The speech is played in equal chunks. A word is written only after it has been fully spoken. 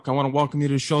I want to welcome you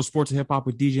to the show, Sports and Hip Hop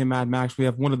with DJ Mad Max. We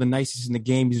have one of the nicest in the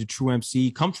game. He's a true MC.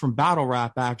 He comes from battle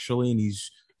rap, actually, and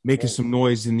he's making some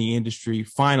noise in the industry.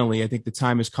 Finally, I think the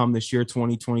time has come this year.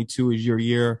 2022 is your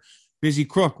year. Busy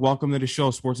Crook, welcome to the show,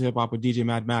 Sports and Hip Hop with DJ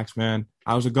Mad Max, man.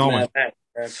 How's it going? I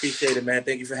appreciate it, man.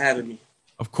 Thank you for having me.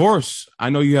 Of course. I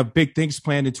know you have big things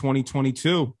planned in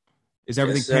 2022. Is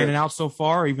everything Yes, sir. panning out so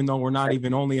far, even though we're not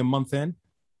even only a month in?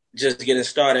 Just getting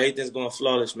started. Everything's going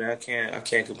flawless, man. I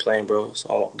can't complain, bro. It's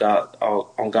all God,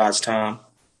 all on God's time.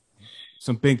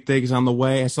 Some big things on the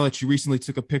way. I saw that you recently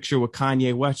took a picture with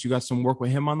Kanye West. You got some work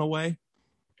with him on the way?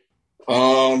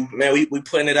 Man, we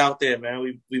putting it out there, man.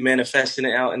 We manifesting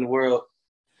it out in the world.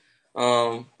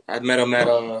 I met him at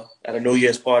a New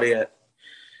Year's party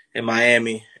in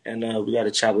Miami, and we got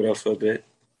to chop it up for a bit.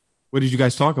 What did you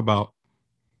guys talk about?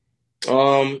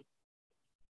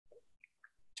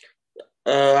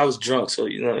 I was drunk, so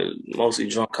mostly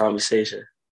drunk conversation.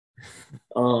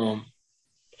 But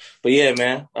yeah,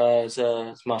 man,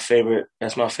 it's my favorite.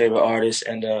 That's my favorite artist,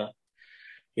 and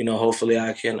hopefully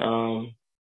I can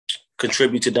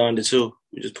contribute to Donda too.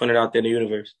 We just put it out there in the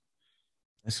universe.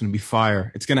 That's gonna be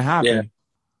fire. It's gonna happen.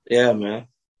 Yeah, man.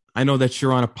 I know that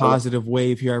you're on a positive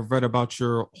wave here. I've read about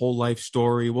your whole life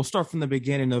story. We'll start from the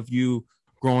beginning of you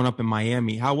growing up in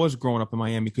Miami. How was growing up in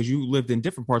Miami? Because you lived in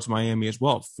different parts of Miami as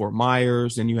well, Fort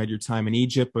Myers, and you had your time in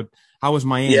Egypt. But how was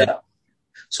Miami? Yeah.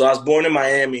 So I was born in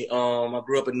Miami. I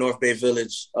grew up in North Bay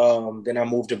Village. Then I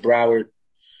moved to Broward,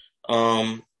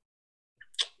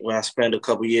 where I spent a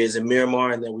couple years in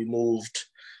Miramar, and then we moved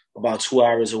about 2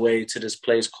 hours away to this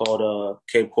place called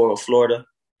Cape Coral, Florida.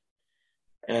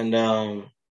 And I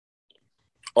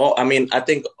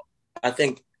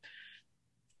think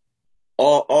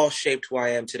all shaped who I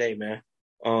am today, man.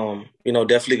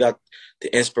 Definitely got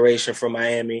the inspiration from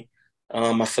Miami.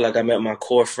 I feel like I met my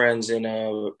core friends in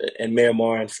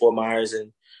Miramar and Fort Myers,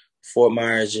 and Fort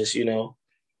Myers just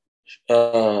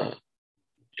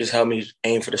helped me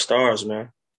aim for the stars, man.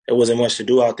 There wasn't much to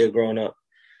do out there growing up.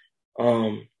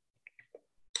 So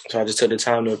I just took the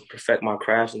time to perfect my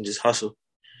craft and just hustle.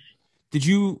 Did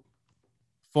you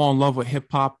fall in love with hip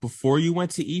hop before you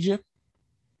went to Egypt?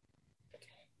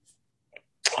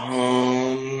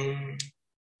 I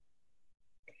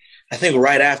think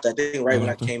right after. I think right when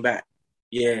I came back.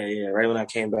 Yeah, right when I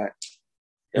came back.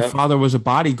 Your father was a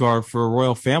bodyguard for a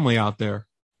royal family out there.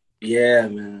 Yeah,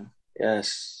 man.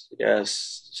 Yes.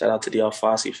 Shout out to the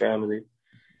Alfasi family.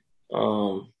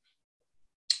 And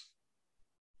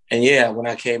yeah, when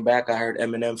I came back, I heard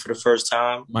Eminem for the first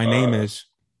time. My name is,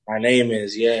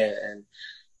 yeah. And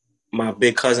my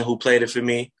big cousin who played it for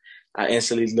me, I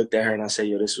instantly looked at her and I said,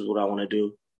 yo, this is what I want to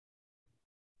do.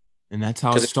 And that's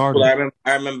how it started.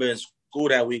 I remember in school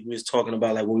that week, we was talking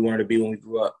about like what we wanted to be when we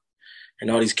grew up. And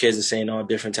all these kids are saying all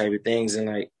different type of things. And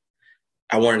like,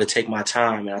 I wanted to take my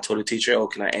time. And I told the teacher, oh,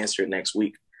 can I answer it next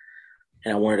week?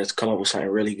 And I wanted to come up with something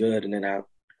really good. And then I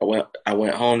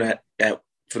went home that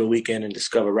for the weekend and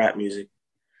discovered rap music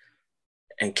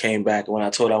and came back. When I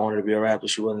told her I wanted to be a rapper,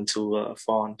 she wasn't too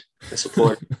fond and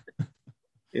supportive.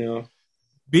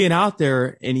 Being out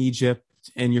there in Egypt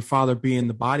and your father being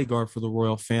the bodyguard for the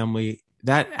royal family,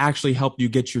 that actually helped you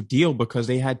get your deal because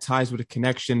they had ties with a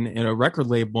connection in a record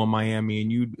label in Miami,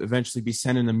 and you'd eventually be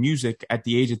sending them music at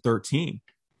the age of 13.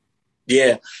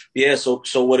 Yeah. So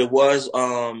what it was,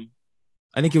 I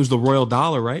think it was the Royal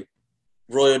Dollar, right?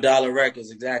 Royal Dollar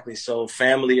Records, exactly. So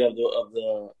family of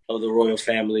the royal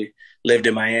family lived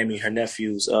in Miami. Her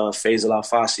nephews, Faisal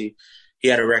Alfasi, he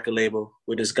had a record label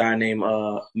with this guy named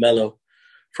Mello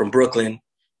from Brooklyn,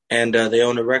 and they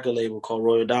owned a record label called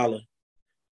Royal Dollar.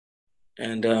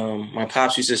 And my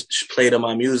pops used to play to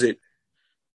my music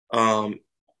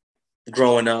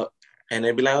growing up, and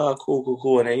they'd be like, "Oh,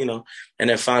 cool," and then and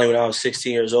then finally when I was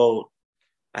 16 years old,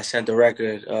 I sent the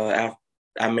record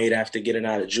I made after getting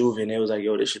out of juvie, and it was like,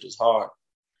 yo, this shit is hard.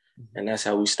 And that's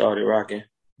how we started rocking.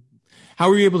 How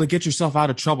were you able to get yourself out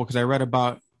of trouble? Because I read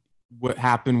about what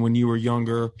happened when you were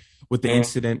younger with the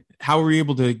incident. How were you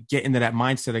able to get into that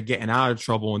mindset of getting out of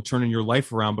trouble and turning your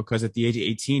life around? Because at the age of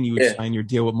 18, you would sign your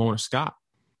deal with Mona Scott.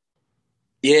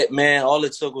 Yeah, man. All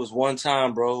it took was one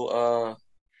time, bro.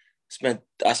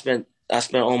 I spent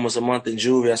almost a month in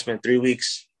juvie. I spent 3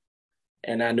 weeks.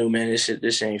 And I knew, man,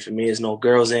 this ain't for me. There's no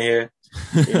girls in here.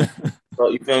 So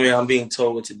you feel me? I'm being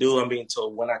told what to do. I'm being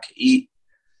told when I can eat.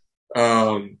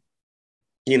 And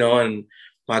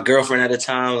my girlfriend at the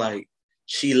time, like,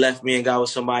 she left me and got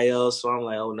with somebody else. So I'm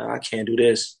like, oh, no, I can't do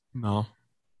this. No.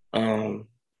 So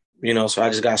I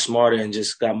just got smarter and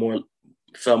just felt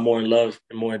more in love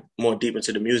and more deep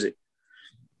into the music.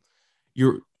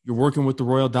 you're working with the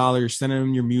Royal Dollar, you're sending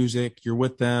them your music, you're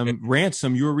with them.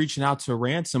 Ransom, you were reaching out to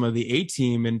Ransom of the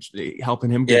A-Team and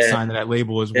helping him get Yeah, signed to that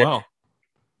label as yeah, well.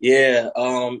 yeah.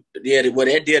 Well,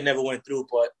 that deal never went through,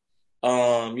 but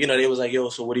they was like, yo,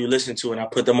 so what do you listen to? And I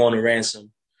put them on to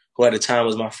Ransom, who at the time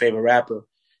was my favorite rapper.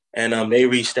 And they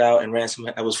reached out, and Ransom,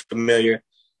 I was familiar.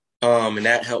 And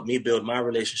that helped me build my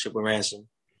relationship with Ransom.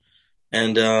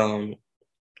 And,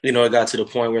 it got to the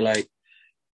point where, like,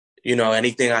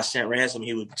 anything I sent Ransom,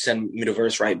 he would send me the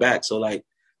verse right back. So, like,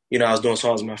 I was doing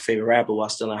songs with my favorite rapper while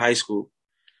still in high school.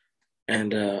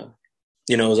 And, it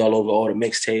was all over all the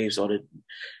mixtapes,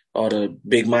 all the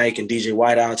Big Mike and DJ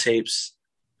White Owl tapes.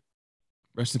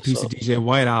 Rest in peace to DJ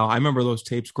White Owl. I remember those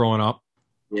tapes growing up.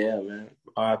 Yeah, man.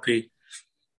 R.I.P.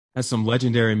 Has some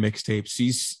legendary mixtapes.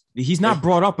 He's not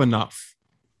brought up enough.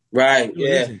 Right. He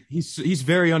really yeah. isn't. He's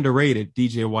very underrated,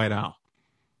 DJ White Owl.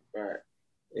 Right.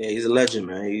 Yeah, he's a legend,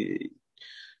 man.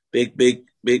 Big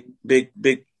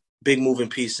moving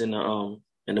piece in the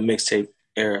mixtape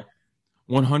era.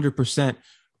 100%.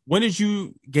 When did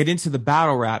you get into the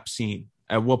battle rap scene?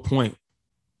 At what point?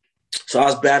 So I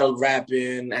was battle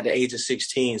rapping at the age of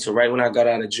 16. So right when I got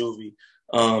out of juvie,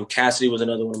 Cassidy was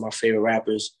another one of my favorite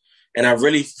rappers. And I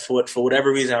really, for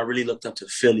whatever reason, I really looked up to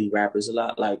Philly rappers a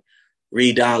lot, like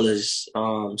Reed Dollars,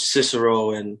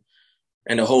 Cicero, and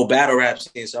the whole battle rap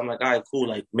scene. So I'm like, all right, cool.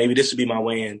 Like maybe this would be my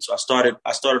way in. So I started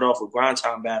off with grind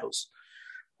time battles.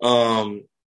 I'm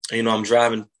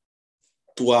driving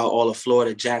throughout all of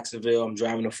Florida, Jacksonville. I'm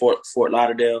driving to Fort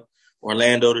Lauderdale,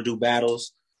 Orlando to do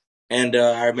battles. And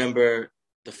I remember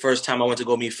the first time I went to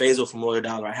go meet Faisal from Royal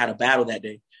Dollar, I had a battle that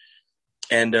day.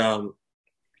 And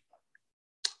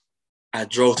I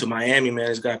drove to Miami, man.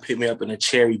 This guy picked me up in a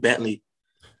cherry Bentley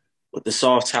with the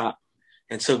soft top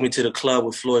and took me to the club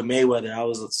with Floyd Mayweather. I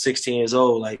was 16 years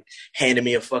old, like handed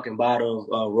me a fucking bottle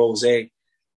of rosé.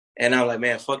 And I'm like,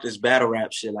 man, fuck this battle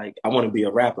rap shit. Like, I want to be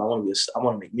a rapper. I want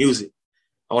to make music.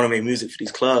 I want to make music for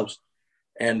these clubs.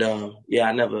 And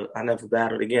I never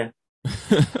battled again.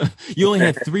 You only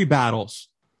had 3 battles.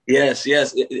 Yes.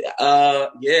 I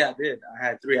did. I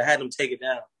had 3. I had them take it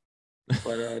down,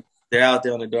 but they're out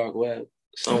there on the dark web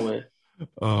somewhere.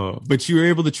 But you were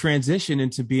able to transition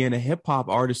into being a hip hop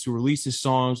artist who releases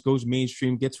songs, goes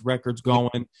mainstream, gets records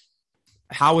going.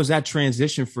 How was that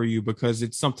transition for you? Because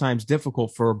it's sometimes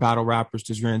difficult for battle rappers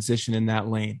to transition in that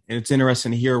lane. And it's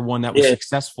interesting to hear one that was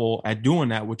successful at doing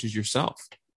that, which is yourself.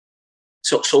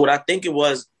 So what I think it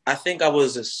was, I think I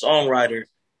was a songwriter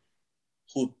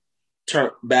who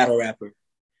turned battle rapper.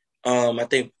 I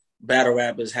think battle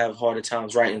rappers have harder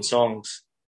times writing songs.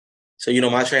 So,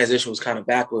 my transition was kind of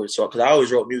backwards. So, because I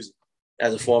always wrote music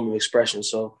as a form of expression.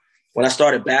 So when I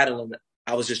started battling,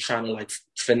 I was just trying to like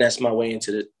finesse my way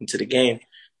into the game,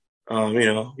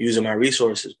 using my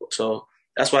resources. So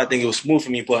that's why I think it was smooth for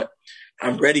me. But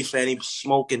I'm ready for any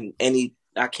smoke and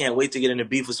I can't wait to get into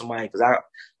beef with somebody because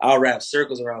I'll wrap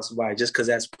circles around somebody just because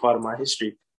that's part of my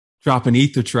history. Drop an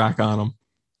ether track on them.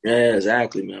 Yeah,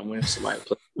 exactly, man. I'm waiting for somebody to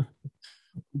play.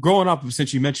 Growing up,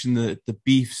 since you mentioned the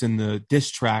beefs and the diss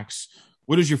tracks,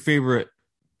 what is your favorite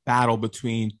battle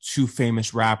between 2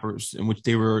 famous rappers in which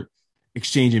they were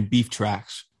exchanging beef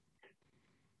tracks?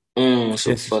 That's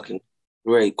a fucking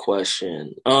great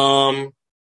question. It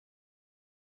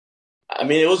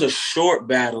was a short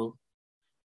battle,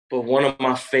 but one of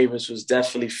my favorites was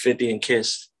definitely 50 and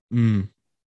Kiss. It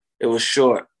was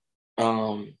short.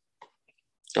 The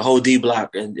whole D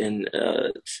Block and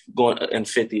going and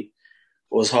 50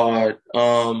 was hard.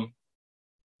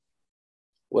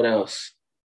 What else?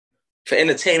 For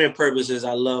entertainment purposes,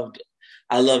 I loved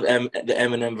the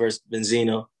Eminem versus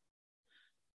Benzino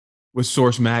with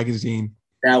Source Magazine.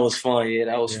 That was fun. Yeah,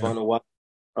 that was fun to watch.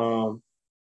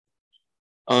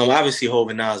 Obviously Hov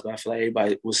and Nas, but I feel like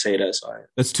everybody will say that. So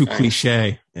that's too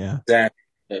cliche. Yeah.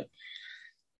 Exactly.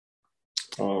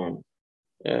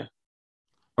 Yeah.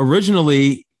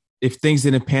 Originally, if things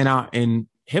didn't pan out in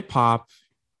hip hop,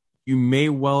 you may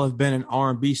well have been an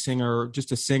R&B singer or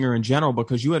just a singer in general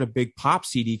because you had a big pop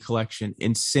CD collection.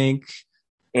 NSYNC,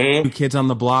 New Kids on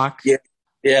the Block.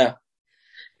 Yeah.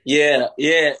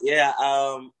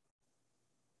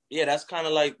 That's kind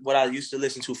of like what I used to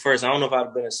listen to first. I don't know if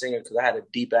I've been a singer because I had a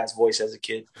deep ass voice as a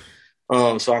kid,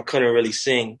 so I couldn't really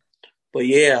sing. But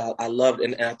yeah, I loved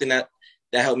it, and I think that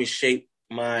helped me shape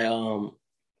me as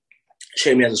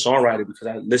a songwriter because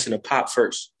I listened to pop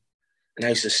first, and I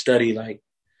used to study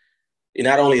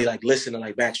not only like listen to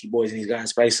like Backstreet Boys and these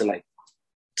guys, but I used to like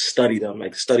study them,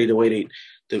 like study the way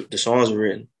the songs were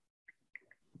written.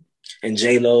 And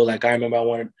J-Lo, like I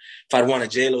remember if I'd want a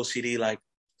J-Lo CD, like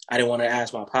I didn't want to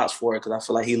ask my pops for it because I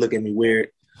feel like he looked at me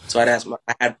weird. So I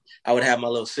would have my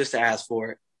little sister ask for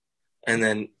it. and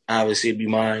then obviously it'd be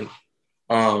mine.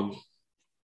 Um,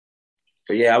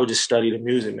 but yeah, I would just study the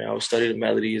music, man. I would study the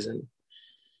melodies and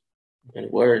the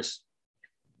words.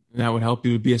 And that would help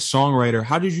you to be a songwriter.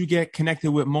 How did you get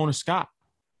connected with Mona Scott?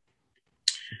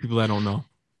 For people that don't know.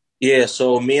 Yeah,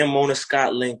 so me and Mona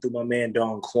Scott linked through my man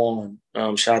Don Quan.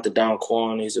 Shout out to Don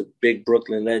Quan. He's a big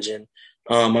Brooklyn legend.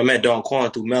 I met Don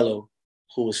Quan through Mello,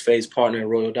 who was Faye's partner in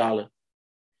Royal Dollar.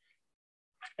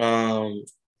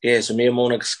 Yeah, so me and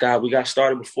Mona Scott, we got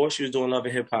started before she was doing Love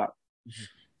and Hip Hop.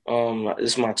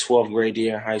 This is my 12th grade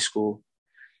year in high school.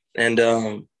 And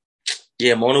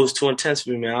yeah, Mona was too intense for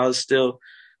me, man. I was still,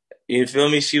 you feel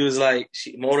me? She was like,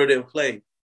 Mona didn't play.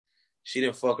 She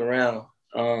didn't fuck around.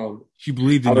 She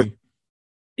believed in you.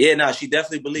 Yeah, no, she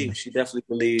definitely believed. She definitely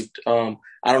believed. I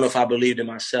don't know if I believed in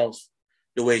myself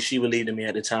the way she believed in me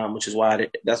at the time, which is why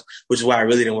I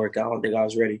really didn't work out. I don't think I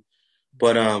was ready.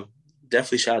 But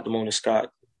definitely shout out to Mona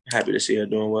Scott. Happy to see her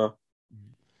doing well.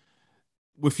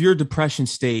 With your depression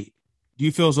state, do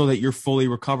you feel as though that you're fully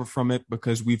recovered from it?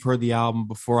 Because we've heard the album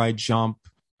Before I Jump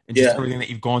and just everything that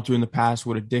you've gone through in the past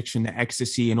with addiction to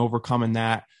ecstasy and overcoming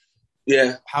that.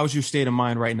 Yeah. How's your state of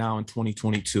mind right now in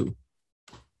 2022?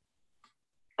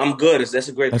 I'm good. That's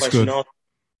a great question. Good.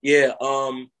 Yeah.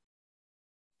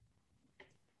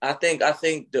 I think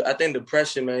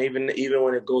depression, man, even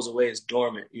when it goes away, it's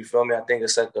dormant. You feel me? I think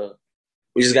it's like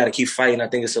we just got to keep fighting. I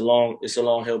think it's a long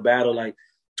hill battle. Like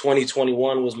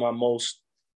 2021 was my most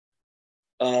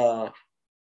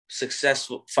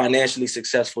financially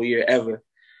successful year ever.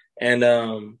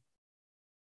 And,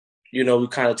 you know, we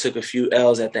kind of took a few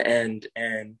L's at the end,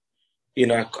 and, you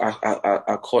know,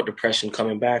 I caught depression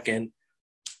coming back. And,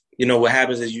 you know, what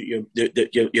happens is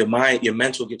your mind, your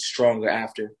mental gets stronger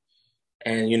after,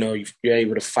 and, you know, you're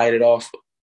able to fight it off,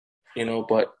 you know,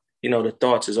 but, you know, the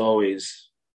thoughts is always,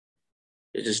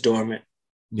 they're just dormant.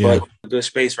 Yeah. But a good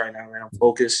space right now, man. I'm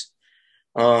focused.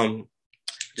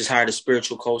 Just hired a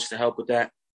spiritual coach to help with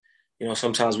that. You know,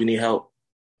 sometimes we need help.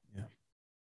 Yeah.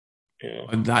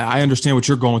 You know? I understand what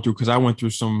you're going through, because I went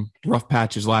through some rough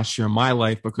patches last year in my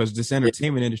life, because this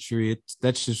entertainment industry,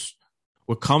 that's just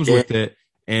what comes with it.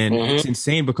 And it's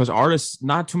insane because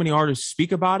not too many artists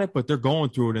speak about it, but they're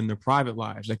going through it in their private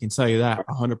lives. I can tell you that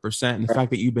 100%. And the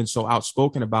fact that you've been so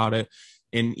outspoken about it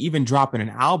and even dropping an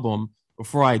album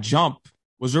Before I Jump,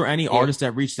 was there any artist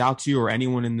that reached out to you, or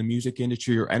anyone in the music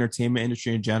industry or entertainment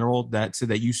industry in general, that said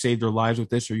that you saved their lives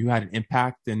with this, or you had an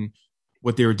impact in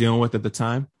what they were dealing with at the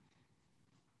time?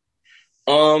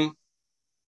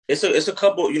 It's a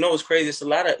couple, you know, it's crazy. It's a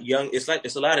lot of it's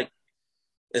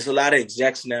a lot of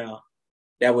execs now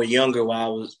that were younger while I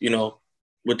was, you know,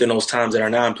 within those times that are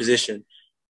now in position.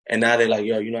 And now they're like,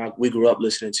 yo, you know, we grew up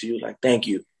listening to you. Like, thank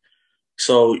you.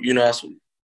 So, you know,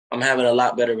 I'm having a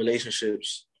lot better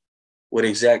relationships with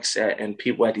execs and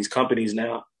people at these companies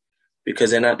now, because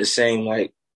they're not the same,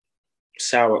 like,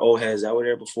 sour old heads that were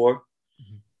there before.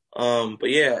 But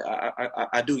yeah,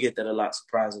 I do get that a lot,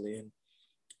 surprisingly. And,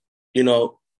 you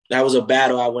know, that was a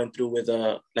battle I went through with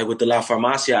the La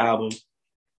Farmacia album.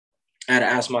 I had to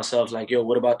ask myself, like, yo,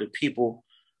 what about the people,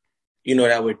 you know,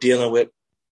 that were dealing with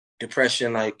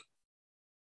depression? Like,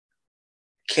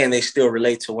 can they still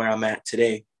relate to where I'm at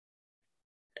today?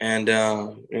 And,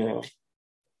 you know.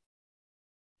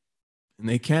 And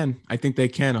they can. I think they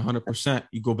can 100%.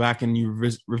 You go back and you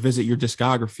revisit your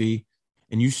discography,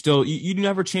 and you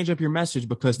never change up your message,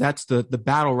 because that's the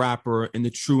battle rapper and the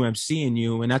true MC in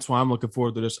you. And that's why I'm looking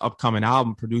forward to this upcoming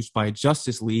album produced by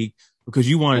Justice League, because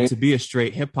you want it to be a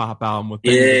straight hip hop album with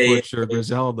Benny the Butcher,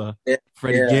 Griselda,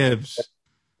 Freddie Gibbs.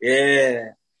 Yeah.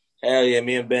 Hell yeah.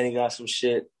 Me and Benny got some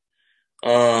shit.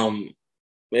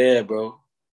 Yeah, bro.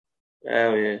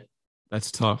 Hell yeah.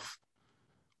 That's tough.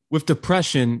 With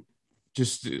depression,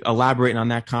 just elaborating on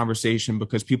that conversation,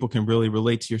 because people can really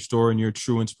relate to your story and your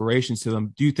true inspirations to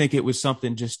them. Do you think it was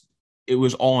something it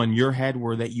was all in your head,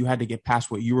 where that you had to get past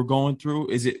what you were going through?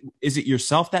 Is it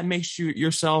yourself that makes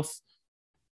yourself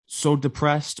so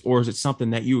depressed, or is it something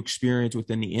that you experience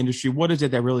within the industry? What is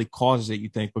it that really causes it, you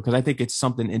think? Because I think it's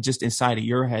something just inside of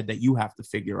your head that you have to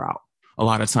figure out a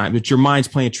lot of times. That your mind's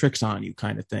playing tricks on you,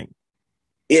 kind of thing.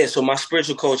 Yeah, so my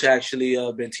spiritual coach actually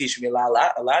been teaching me a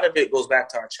lot. A lot of it goes back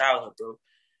to our childhood, bro.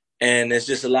 And there's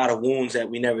just a lot of wounds that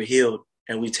we never healed,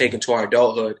 and we take into our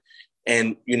adulthood,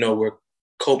 and, you know, we're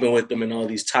coping with them in all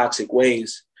these toxic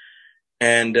ways.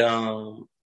 And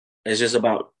it's just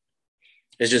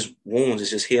wounds.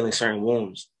 It's just healing certain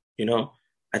wounds, you know?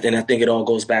 I think it all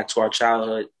goes back to our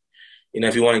childhood. You know,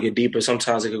 if you want to get deeper,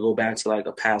 sometimes it could go back to like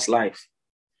a past life.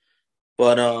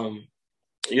 But,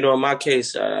 you know, in my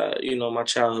case, you know, my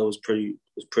childhood was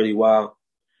pretty wild.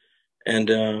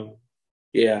 And,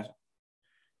 yeah.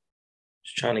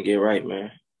 Just trying to get right,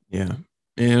 man. Yeah.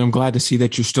 And I'm glad to see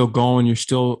that you're still going, you're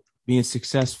still being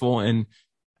successful. And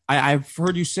I've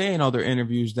heard you say in other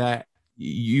interviews that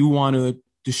you want to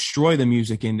destroy the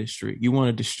music industry. You want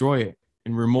to destroy it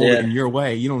and remold it Yeah. in your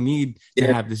way. You don't need to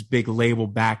Yeah. have this big label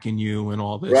backing you and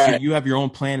all this. Right. You have your own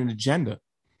plan and agenda.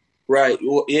 Right.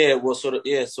 Well, yeah. Well, so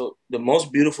the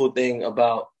most beautiful thing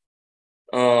about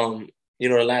the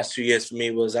last 2 years for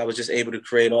me was I was just able to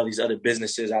create all these other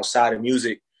businesses outside of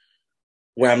music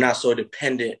where I'm not so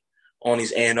dependent on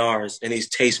these A&Rs and these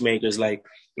tastemakers. Like,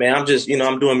 man, I'm just,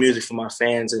 I'm doing music for my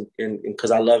fans and because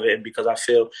I love it and because I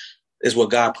feel is what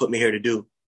God put me here to do.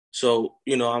 So,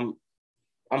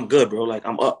 I'm good, bro. Like,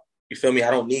 I'm up. You feel me?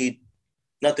 I don't need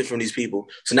nothing from these people.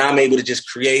 So now I'm able to just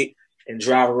create and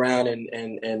drive around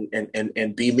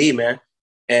and be me, man.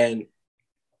 And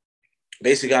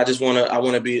basically, I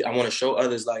want to show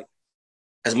others, like,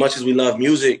 as much as we love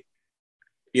music,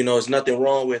 there's nothing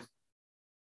wrong with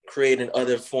creating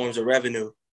other forms of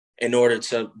revenue in order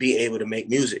to be able to make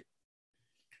music,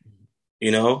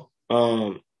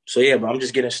 So yeah, but I'm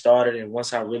just getting started. And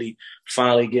once I really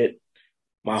finally get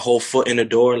my whole foot in the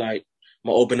door, like, I'm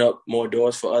gonna open up more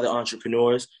doors for other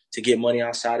entrepreneurs to get money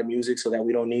outside of music so that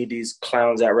we don't need these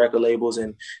clowns at record labels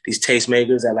and these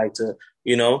tastemakers that like to,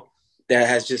 that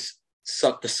has just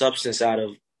sucked the substance out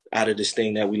of this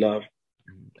thing that we love.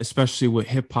 Especially with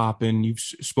hip hop, and you've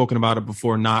spoken about it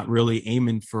before, not really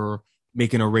aiming for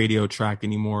making a radio track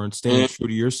anymore and staying true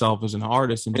to yourself as an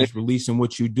artist and just releasing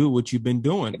what you do, what you've been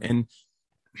doing. And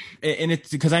it's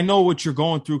because I know what you're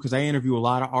going through, because I interview a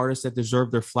lot of artists that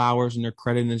deserve their flowers and their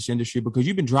credit in this industry, because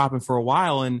you've been dropping for a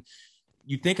while and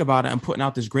you think about it, I'm putting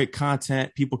out this great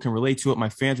content. People can relate to it. My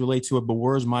fans relate to it, but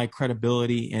where's my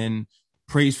credibility and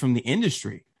praise from the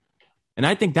industry? And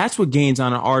I think that's what gains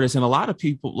on an artist. And a lot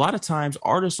of times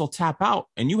artists will tap out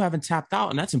and you haven't tapped out,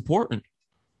 and that's important.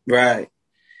 Right.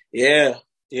 Yeah.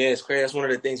 Yeah. It's crazy. That's one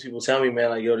of the things people tell me,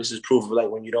 man, like, yo, this is proof of, like,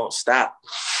 when you don't stop.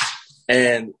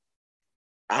 And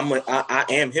I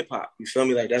am hip hop. You feel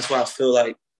me? Like, that's why I feel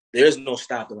like there's no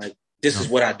stopping. Like, this is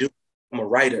what I do. I'm a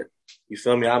writer. You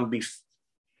feel me?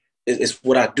 It's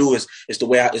what I do. It's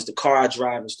the car I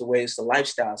drive. It's the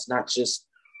lifestyle. It's not just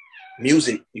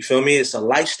music. You feel me? It's a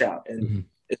lifestyle, and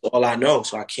it's all I know.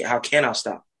 So how can I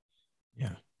stop?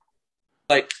 Yeah.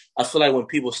 Like, I feel like when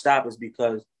people stop, it's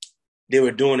because they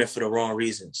were doing it for the wrong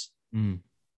reasons. I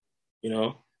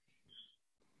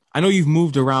know you've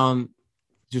moved around,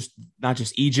 just not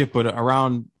just Egypt, but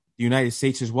around the United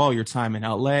States as well. Your time in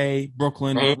LA,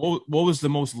 Brooklyn. What was the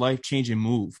most life-changing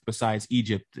move besides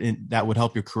Egypt that would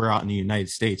help your career out in the United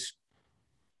States?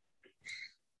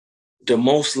 The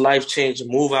most life-changing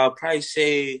move, I would probably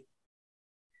say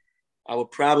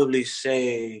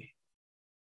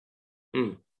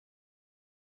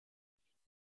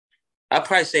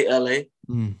LA.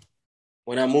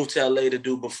 When I moved to LA to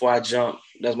do Before I Jump,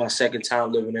 that's my second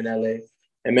time living in LA.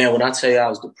 And man, when I tell you I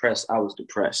was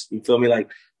depressed. You feel me? Like,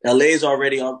 LA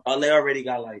already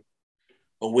got, like,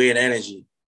 a weird energy,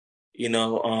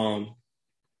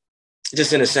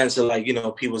 just in a sense of, like,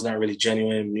 people's not really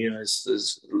genuine.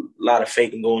 There's a lot of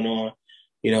faking going on.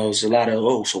 It's a lot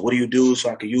of, so what do you do so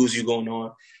I could use you going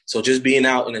on? So just being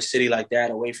out in a city like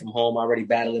that, away from home, already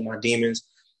battling my demons.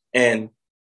 And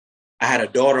I had a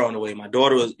daughter on the way. My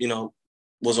daughter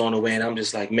was on the way. And I'm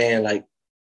just like, man, like,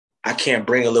 I can't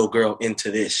bring a little girl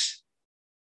into this,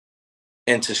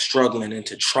 into struggling,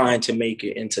 into trying to make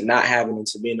it, into not having,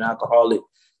 into being an alcoholic.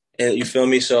 And you feel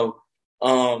me? So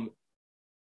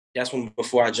that's when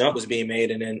Before I Jump was being made.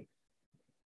 And then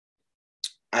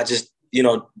I just,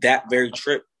 that very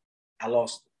trip, I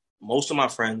lost most of my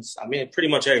friends. I mean, pretty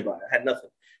much everybody. I had nothing,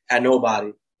 had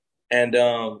nobody. And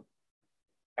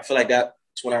I feel like that's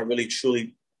when I really,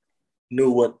 truly knew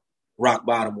what rock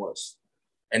bottom was.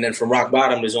 And then from rock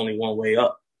bottom, there's only one way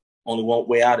up. Only one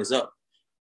way out is up.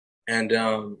 And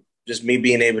just me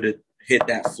being able to hit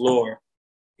that floor,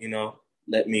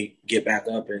 let me get back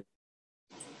up and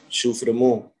shoot for the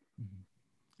moon.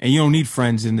 And you don't need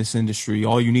friends in this industry.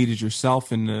 All you need is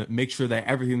yourself, and to make sure that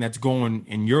everything that's going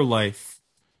in your life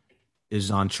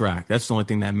is on track. That's the only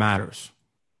thing that matters.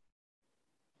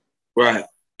 Right.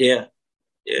 Yeah.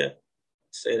 Yeah.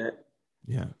 Say that.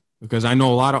 Yeah. Because I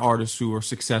know a lot of artists who are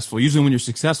successful. Usually when you're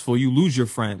successful, you lose your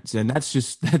friends, and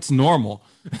that's normal.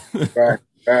 Right.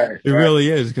 It really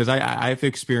is, because I've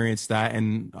experienced that,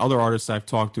 and other artists I've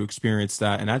talked to experience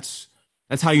that. And that's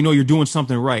how you know you're doing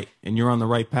something right and you're on the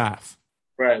right path.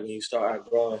 Right. When you start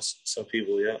outgrowing some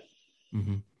people. Yeah.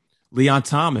 Leon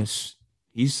Thomas,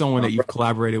 he's someone that you've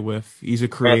collaborated with. He's a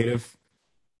creative.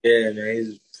 Yeah, man.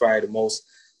 He's probably the most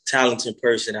talented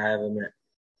person I ever met.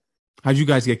 How'd you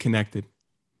guys get connected?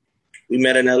 We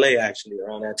met in LA actually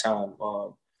around that time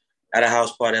at a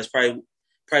house party. That's probably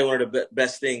one of the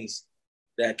best things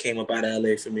that came up out of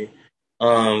LA for me.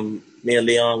 Me and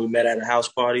Leon, we met at a house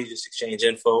party, just exchange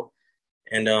info,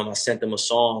 and I sent him a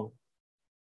song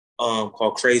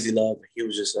called Crazy Love. He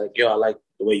was just like, "Yo, I like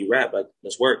the way you rap. Like,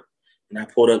 let's work." And I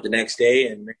pulled up the next day,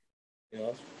 and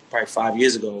probably 5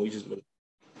 years ago, and we just been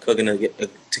cooking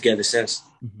together since.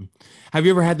 Mm-hmm. Have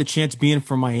you ever had the chance being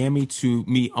from Miami to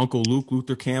meet Uncle Luke,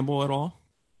 Luther Campbell, at all?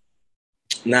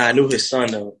 Nah, I knew his son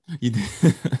though. You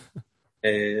did?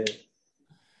 Yeah,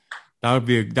 That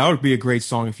would be a great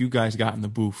song if you guys got in the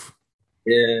booth.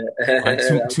 yeah, Like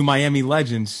to Miami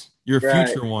legends, you're a right.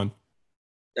 future one.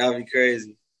 That'd be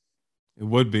crazy. It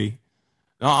would be.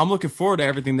 No, I'm looking forward to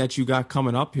everything that you got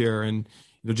coming up here, and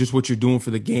just what you're doing for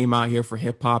the game out here for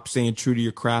hip hop, staying true to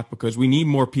your craft because we need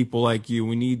more people like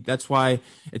you. That's why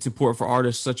it's important for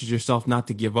artists such as yourself not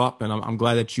to give up. And I'm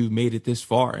glad that you made it this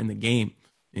far in the game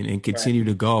and Right. continue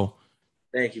to go.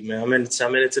 Thank you, man. I'm in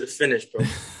it to the finish, bro.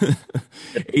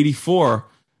 84.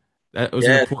 That was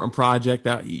an Yeah, important project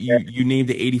that you named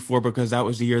it 84 because that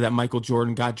was the year that Michael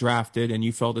Jordan got drafted and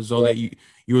you felt as though yeah. that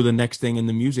you were the next thing in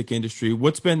the music industry.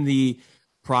 What's been the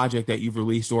project that you've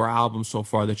released or album so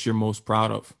far that you're most proud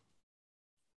of?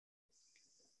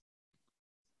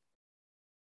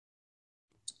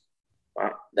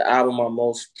 The album I'm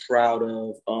most proud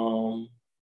of,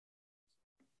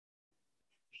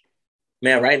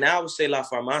 man, right now I would say La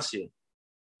Farmacia.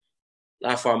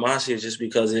 La Farmacia just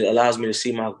because it allows me to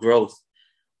see my growth.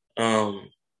 Um,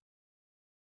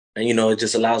 and it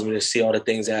just allows me to see all the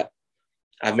things that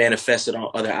I've manifested on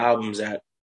other albums that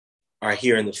are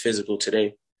here in the physical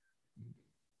today.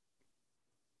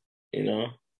 You know,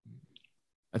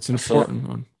 That's an I feel like important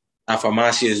one. La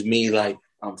Farmacia is me, like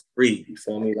I'm free. You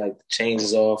feel me? Like the chains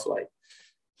is off. Like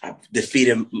I've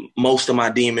defeated most of my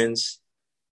demons,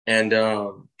 and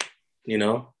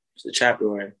it's the chapter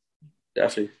we're in.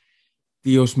 Definitely.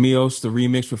 Dios Mios, the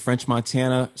remix with French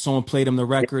Montana. Someone played him the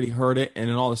record, he heard it, and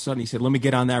then all of a sudden he said, "Let me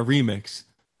get on that remix."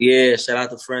 Yeah, shout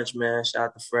out to French, man. Shout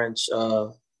out to French.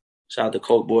 Shout out to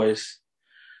Coke Boys.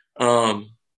 Um,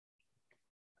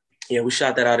 yeah, we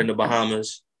shot that out in the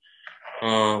Bahamas.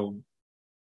 Um,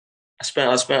 I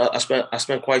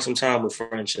spent quite some time with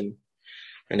French and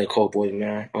the Coke Boys,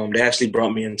 man. They actually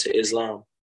brought me into Islam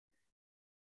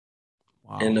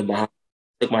in Wow, the Bahamas.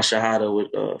 Took my Shahada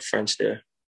with French there.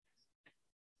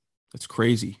 that's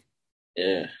crazy,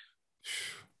 Yeah.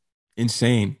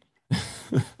 insane.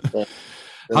 Yeah.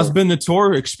 How's been the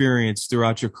tour experience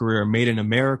throughout your career? Made in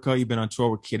America, you've been on tour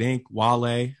with Kid Ink,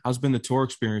 Wale. How's been the tour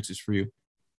experiences for you?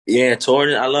 Yeah,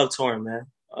 touring. I love touring, man.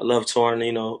 I love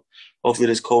touring. Hopefully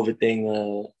this COVID thing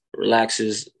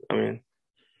relaxes. I mean,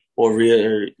 or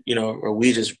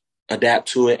we just adapt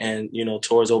to it, and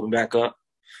tours open back up.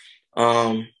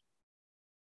 Um,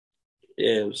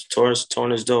 yeah,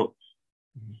 touring is dope.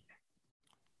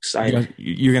 Exciting.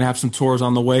 You're gonna have some tours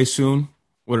on the way soon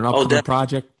with an Oh, upcoming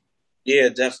project. yeah,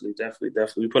 definitely.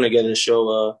 We're putting together a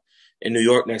show in New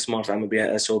York next month. I'm gonna be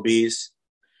at SOBs.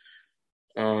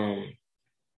 Um,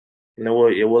 and then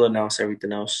we'll announce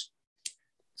everything else.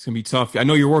 It's gonna be tough. I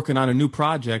know you're working on a new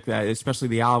project that, especially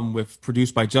the album with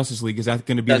produced by Justice League. Is that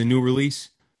going to be the new release?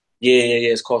 Yeah.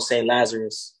 It's called Saint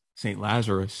Lazarus. Saint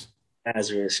Lazarus.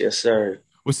 Lazarus, yes, sir.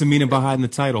 What's the meaning behind the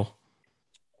title?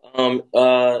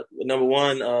 Number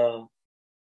one,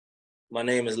 my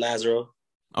name is Lazaro.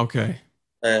 Okay.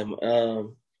 Um,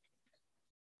 um,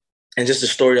 and just the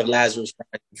story of Lazarus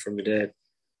rising from the dead,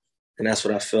 and that's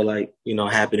what I feel like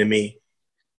happened to me.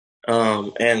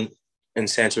 And in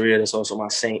Santeria, that's also my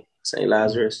saint, Saint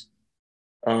Lazarus.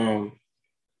 And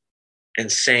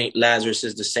Saint Lazarus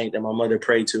is the saint that my mother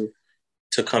prayed to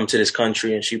come to this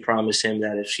country, and she promised him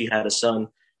that if she had a son,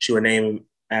 she would name him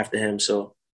after him.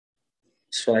 So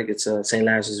I feel like Saint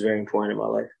Lazarus is very important in my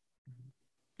life.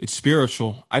 It's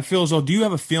spiritual. I feel as though, do you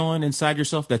have a feeling inside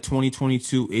yourself that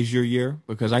 2022 is your year?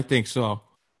 Because I think so.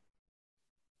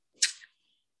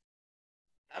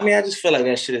 I mean, I just feel like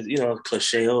that shit is,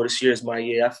 cliche. Oh, this year is my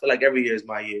year. I feel like every year is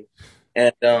my year.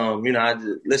 And, I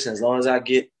just, listen, as long as I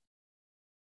get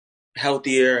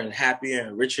healthier and happier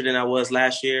and richer than I was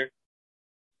last year,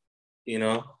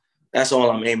 that's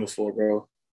all I'm aiming for, bro.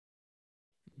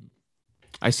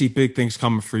 I see big things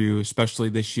coming for you, especially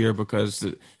this year, because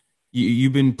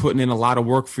you've been putting in a lot of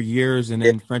work for years, and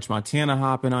Yeah, then French Montana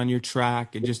hopping on your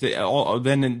track, and just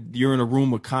then you're in a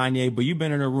room with Kanye, but you've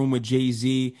been in a room with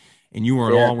Jay-Z, and you were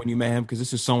in yeah, awe when you met him because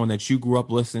this is someone that you grew up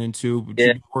listening to, but yeah.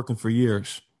 you've been working for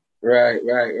years. Right.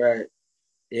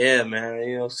 Yeah,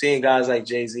 man. Seeing guys like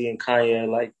Jay-Z and Kanye,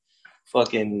 like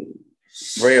fucking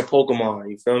rare Pokemon.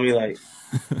 You feel me? Like,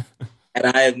 And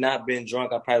I have not been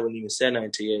drunk. I probably wouldn't even say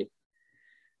nothing to you.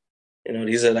 You know,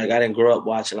 these are like, I didn't grow up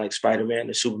watching like Spider-Man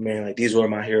or Superman. Like, these were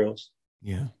my heroes.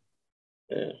 Yeah.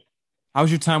 Yeah. How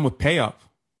was your time with Pay Up?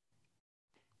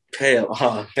 Pay Up.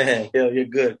 Oh, man. Yo, you're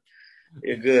good.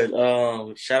 You're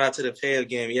good. Shout out to the Pay Up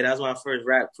game. Yeah, that was my first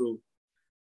rap crew.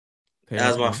 Pay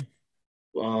That Up, was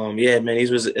man. my, yeah, man,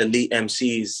 these was elite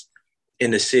MCs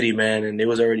in the city, man, and they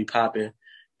was already popping.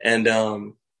 And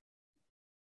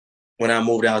when I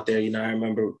moved out there, you know, I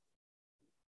remember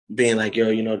being like, yo,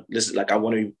 you know, this is like, I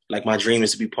want to, like, my dream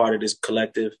is to be part of this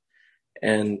collective.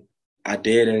 And I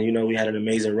did. And, you know, we had an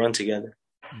amazing run together.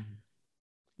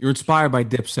 You're inspired by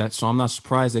Dipset, so I'm not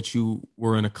surprised that you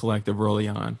were in a collective early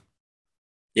on.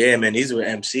 Yeah, man, these were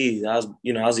MCs. I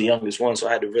was the youngest one. So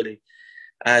I had to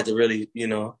really, you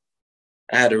know,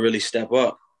 I had to really step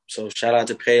up. So shout out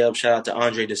to Pay Up, shout out to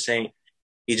Andre the Saint.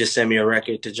 He just sent me a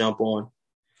record to jump on.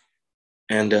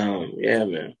 And yeah,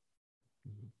 man.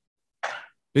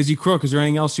 Busy Crook, is there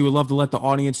anything else you would love to let the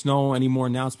audience know? Any more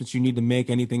announcements you need to make?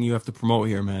 Anything you have to promote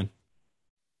here, man?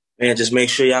 Man, just make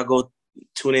sure y'all go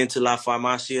tune into La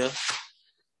Farmacia.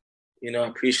 You know, I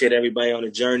appreciate everybody on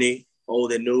the journey,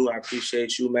 old and new. I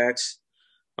appreciate you, Max.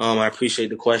 I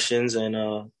appreciate the questions. And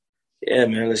yeah,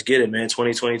 man, let's get it, man.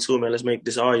 2022, man. Let's make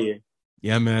this our year.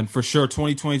 Yeah, man, for sure.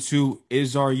 2022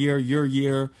 is our year, your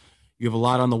year. You have a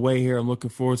lot on the way here. I'm looking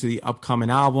forward to the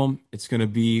upcoming album. It's going to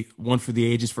be one for the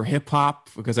ages for hip hop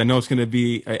because I know it's going to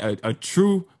be a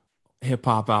true hip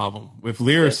hop album with Yeah.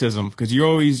 lyricism because you're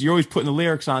always putting the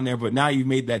lyrics on there, but now you've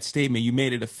made that statement. You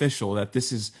made it official that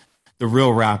this is the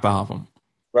real rap album.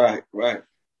 Right, right,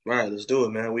 right. Let's do it,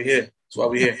 man. We here. That's why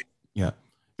we here. Yeah.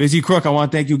 Busy Crook, I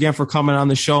want to thank you again for coming on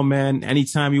the show, man.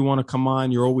 Anytime you want to come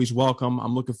on, you're always welcome.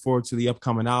 I'm looking forward to the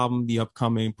upcoming album, the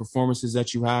upcoming performances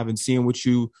that you have, and seeing what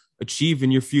you achieve in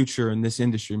your future in this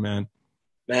industry, man.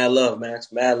 Mad love,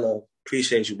 Max. Mad love.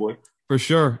 Appreciate you, boy. For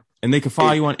sure. And they can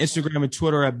follow you on Instagram and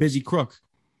Twitter at Busy Crook.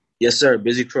 Yes, sir.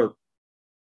 Busy Crook.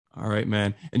 All right,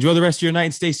 man. Enjoy the rest of your night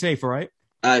and stay safe, all right?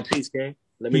 All right, peace, gang.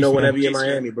 Let me Peace, know man. whenever you're in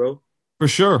Miami, bro. For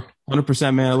sure.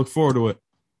 100%, man. I look forward to it.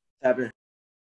 Tap in.